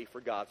pray for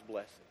God's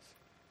blessings.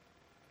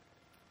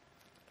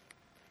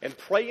 And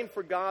praying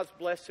for God's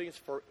blessings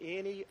for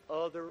any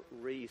other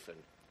reason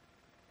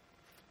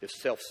is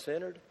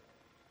self-centered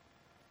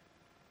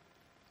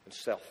and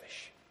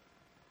selfish.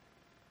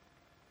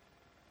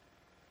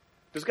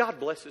 Does God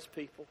bless His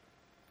people?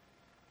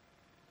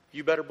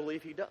 You better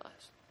believe He does.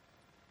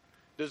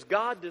 Does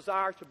God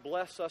desire to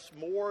bless us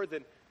more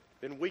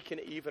than we can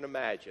even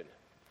imagine?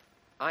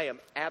 I am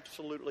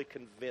absolutely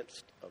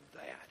convinced of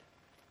that.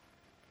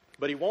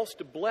 But He wants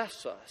to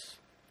bless us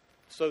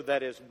so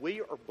that as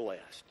we are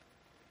blessed,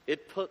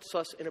 it puts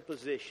us in a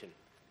position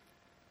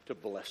to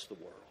bless the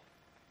world.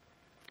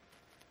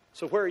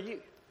 So where are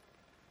you?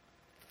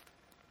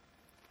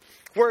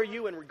 Where are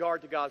you in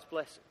regard to God's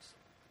blessings?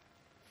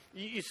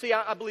 You see,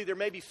 I believe there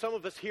may be some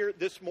of us here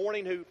this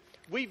morning who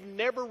we've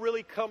never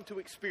really come to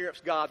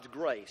experience God's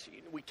grace.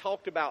 We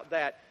talked about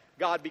that,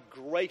 God be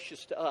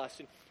gracious to us.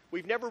 And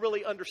we've never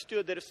really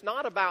understood that it's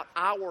not about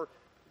our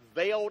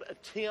veiled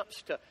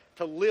attempts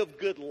to live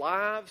good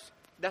lives.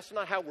 That's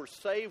not how we're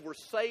saved. We're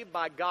saved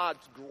by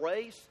God's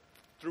grace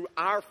through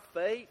our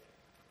faith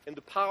in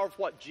the power of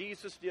what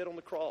Jesus did on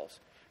the cross.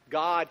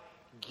 God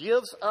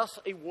gives us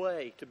a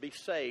way to be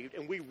saved,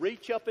 and we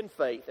reach up in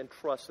faith and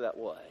trust that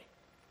way.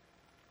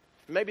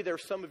 Maybe there are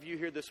some of you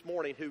here this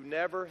morning who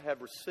never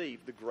have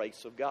received the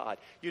grace of God.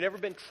 You've never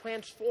been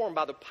transformed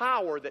by the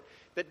power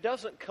that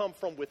doesn't come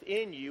from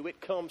within you.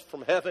 It comes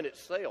from heaven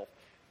itself.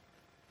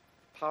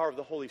 Power of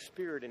the Holy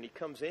Spirit, and He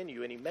comes in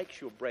you and He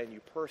makes you a brand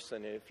new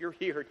person. And if you're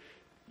here,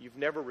 you've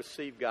never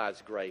received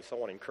God's grace, I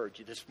want to encourage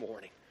you this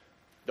morning.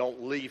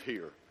 Don't leave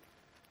here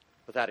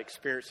without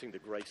experiencing the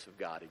grace of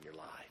God in your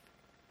life.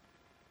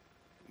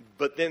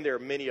 But then there are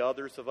many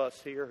others of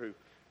us here who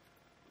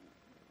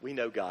we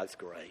know God's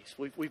grace.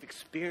 We've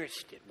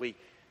experienced it.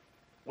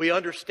 We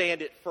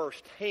understand it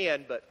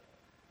firsthand, but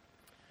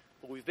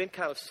we've been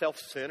kind of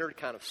self-centered,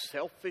 kind of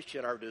selfish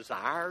in our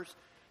desires.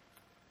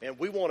 And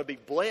we want to be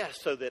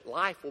blessed so that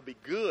life will be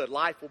good,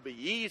 life will be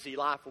easy,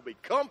 life will be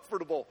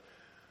comfortable.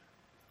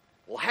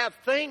 We'll have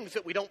things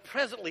that we don't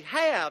presently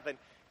have. And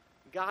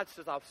God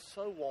says, I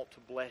so want to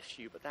bless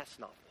you, but that's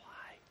not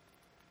why.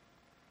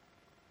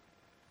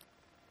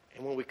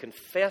 And when we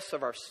confess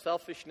of our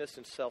selfishness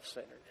and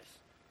self-centeredness,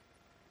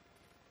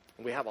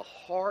 and we have a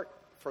heart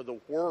for the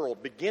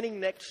world, beginning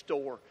next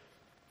door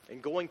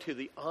and going to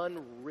the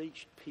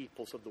unreached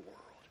peoples of the world,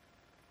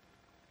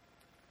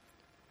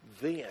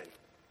 then,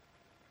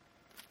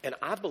 and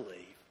I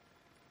believe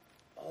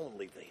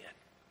only then,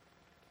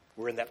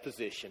 we're in that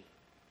position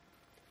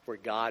where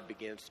God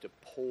begins to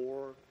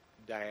pour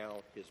down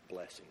His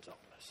blessings on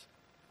us.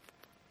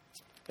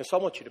 And so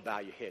I want you to bow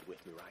your head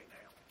with me right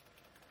now.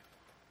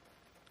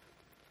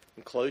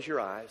 And close your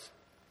eyes.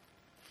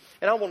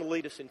 And I want to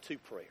lead us in two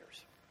prayers.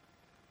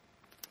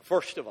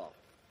 First of all,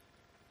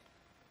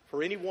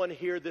 for anyone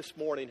here this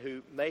morning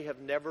who may have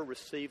never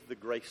received the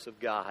grace of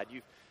God,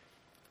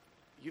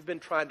 you've been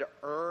trying to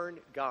earn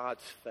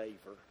God's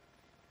favor.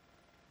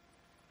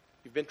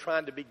 You've been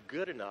trying to be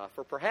good enough.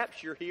 Or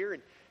perhaps you're here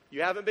and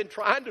you haven't been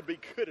trying to be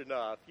good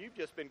enough. You've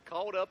just been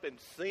caught up in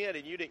sin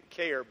and you didn't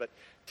care. But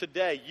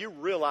today you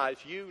realize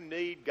you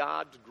need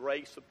God's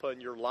grace upon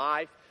your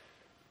life.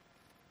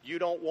 You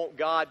don't want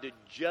God to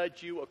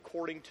judge you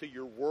according to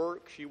your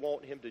works. You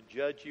want Him to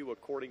judge you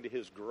according to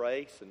His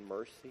grace and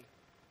mercy.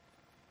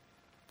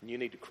 And you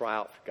need to cry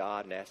out for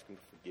God and ask Him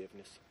for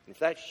forgiveness. And if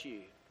that's you,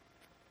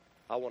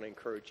 I want to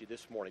encourage you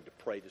this morning to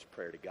pray this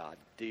prayer to God.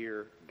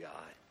 Dear God,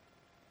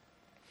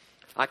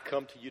 I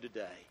come to you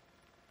today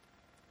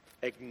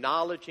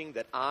acknowledging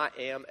that I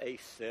am a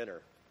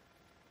sinner.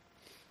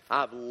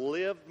 I've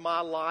lived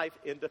my life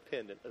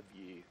independent of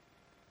you.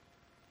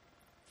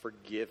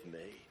 Forgive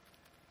me.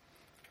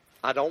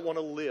 I don't want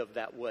to live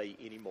that way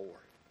anymore.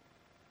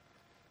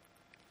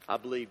 I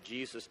believe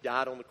Jesus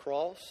died on the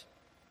cross,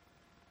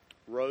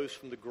 rose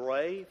from the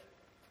grave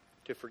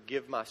to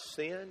forgive my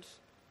sins,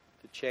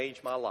 to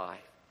change my life.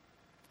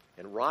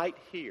 And right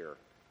here,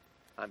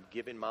 I'm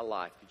giving my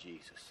life to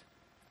Jesus.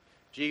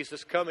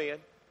 Jesus, come in.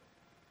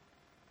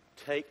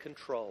 Take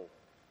control.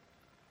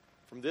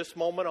 From this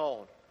moment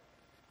on,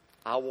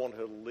 I want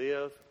to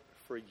live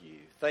for you.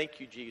 Thank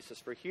you, Jesus,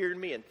 for hearing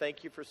me, and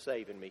thank you for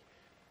saving me.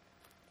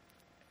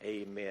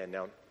 Amen.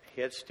 Now,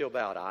 heads still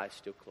bowed, eyes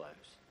still closed.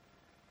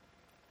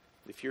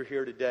 If you're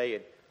here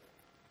today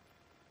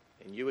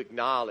and you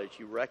acknowledge,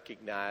 you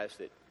recognize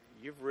that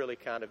you've really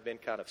been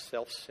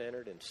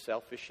self-centered and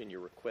selfish in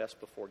your request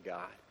before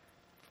God,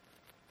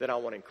 then I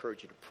want to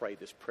encourage you to pray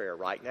this prayer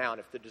right now. And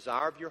if the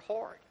desire of your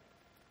heart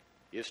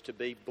is to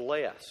be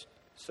blessed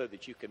so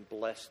that you can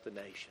bless the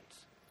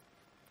nations,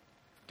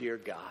 dear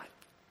God,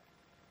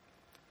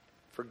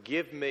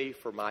 forgive me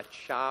for my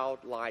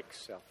childlike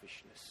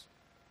selfishness,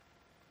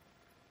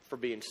 for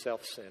being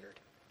self-centered.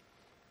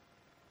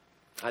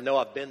 I know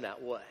I've been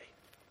that way.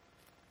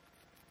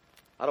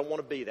 I don't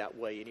want to be that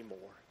way anymore.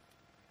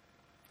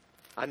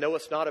 I know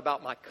it's not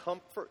about my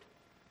comfort.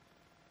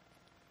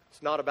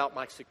 It's not about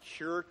my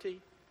security.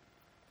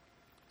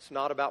 It's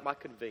not about my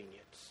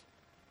convenience.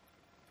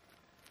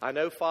 I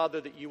know, Father,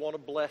 that you want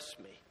to bless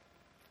me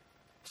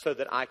so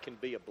that I can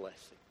be a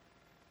blessing.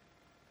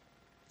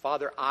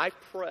 Father, I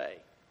pray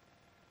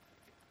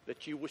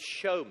that you will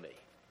show me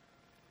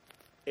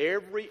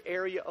every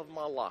area of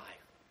my life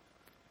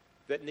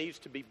that needs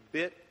to be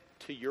bent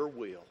to your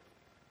will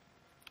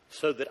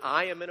so that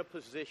I am in a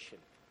position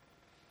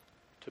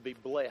to be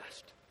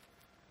blessed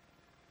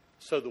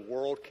so the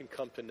world can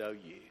come to know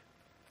you.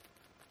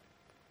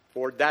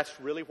 Lord, that's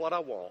really what I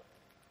want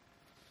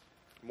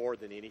more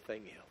than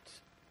anything else.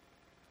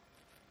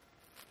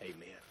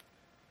 Amen.